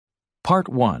Part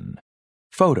 1.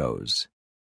 Photos.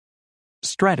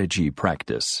 Strategy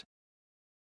practice.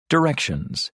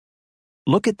 Directions.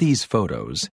 Look at these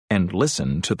photos and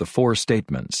listen to the 4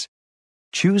 statements.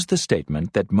 Choose the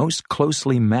statement that most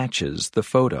closely matches the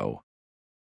photo.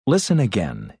 Listen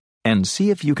again and see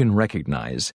if you can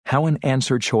recognize how an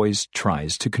answer choice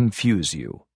tries to confuse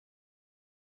you.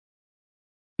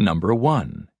 Number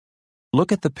 1.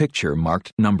 Look at the picture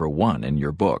marked number 1 in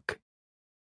your book.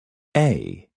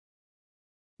 A.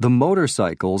 The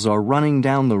motorcycles are running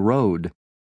down the road.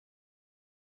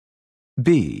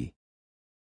 B.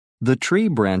 The tree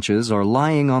branches are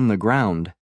lying on the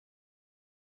ground.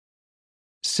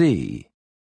 C.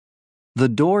 The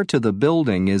door to the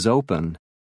building is open.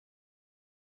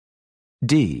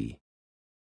 D.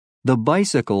 The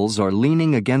bicycles are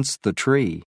leaning against the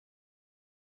tree.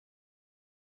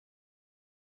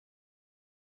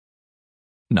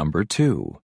 Number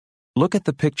 2. Look at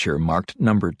the picture marked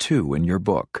number 2 in your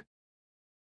book.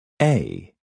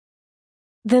 A.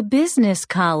 The business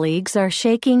colleagues are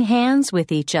shaking hands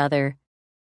with each other.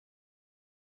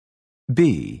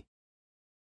 B.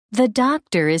 The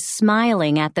doctor is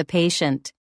smiling at the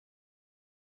patient.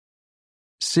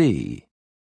 C.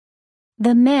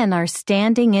 The men are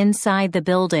standing inside the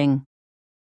building.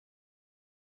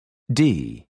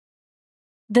 D.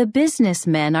 The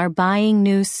businessmen are buying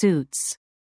new suits.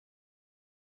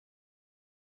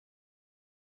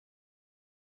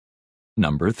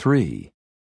 Number 3.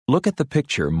 Look at the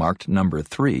picture marked number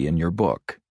 3 in your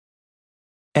book.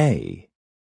 A.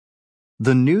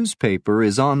 The newspaper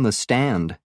is on the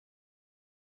stand.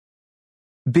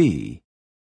 B.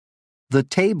 The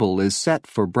table is set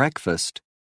for breakfast.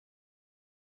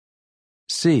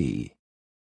 C.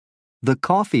 The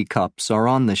coffee cups are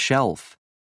on the shelf.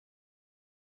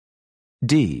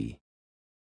 D.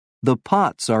 The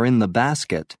pots are in the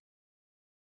basket.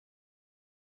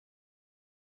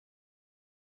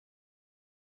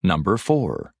 Number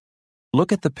 4.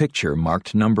 Look at the picture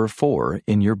marked number 4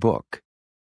 in your book.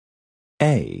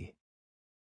 A.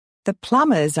 The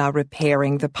plumbers are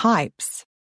repairing the pipes.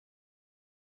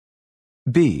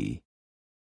 B.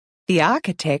 The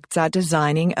architects are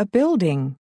designing a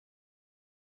building.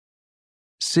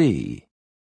 C.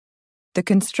 The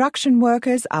construction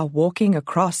workers are walking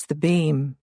across the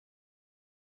beam.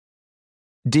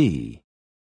 D.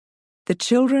 The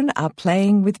children are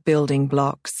playing with building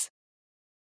blocks.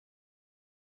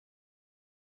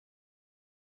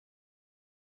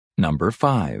 Number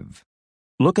 5.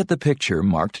 Look at the picture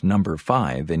marked number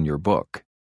 5 in your book.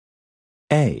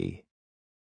 A.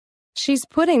 She's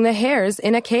putting the hares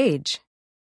in a cage.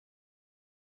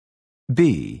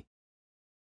 B.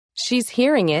 She's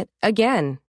hearing it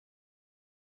again.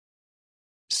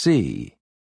 C.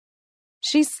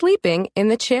 She's sleeping in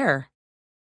the chair.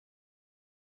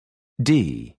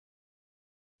 D.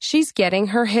 She's getting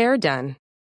her hair done.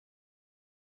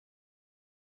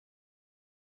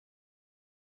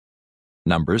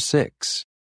 Number 6.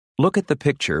 Look at the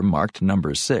picture marked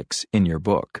number 6 in your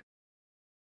book.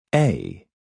 A.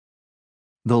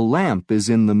 The lamp is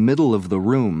in the middle of the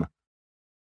room.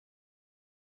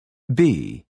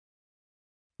 B.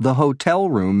 The hotel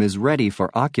room is ready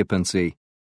for occupancy.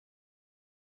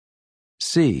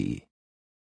 C.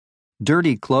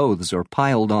 Dirty clothes are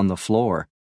piled on the floor.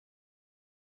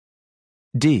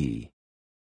 D.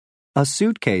 A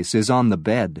suitcase is on the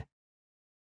bed.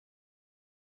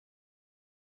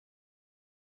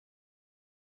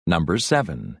 Number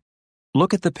 7.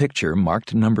 Look at the picture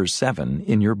marked number 7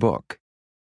 in your book.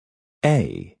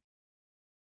 A.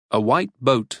 A white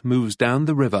boat moves down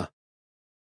the river.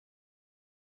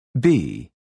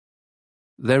 B.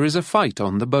 There is a fight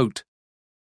on the boat.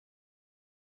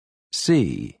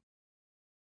 C.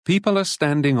 People are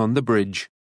standing on the bridge.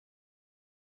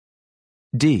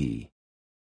 D.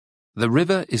 The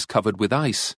river is covered with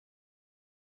ice.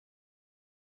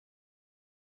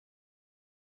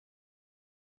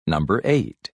 Number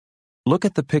 8. Look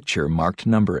at the picture marked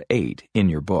number 8 in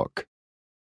your book.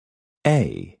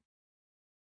 A.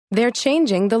 They're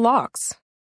changing the locks.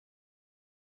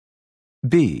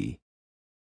 B.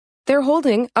 They're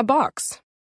holding a box.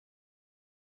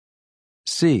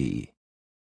 C.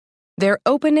 They're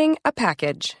opening a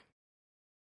package.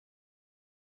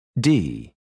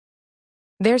 D.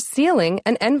 They're sealing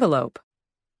an envelope.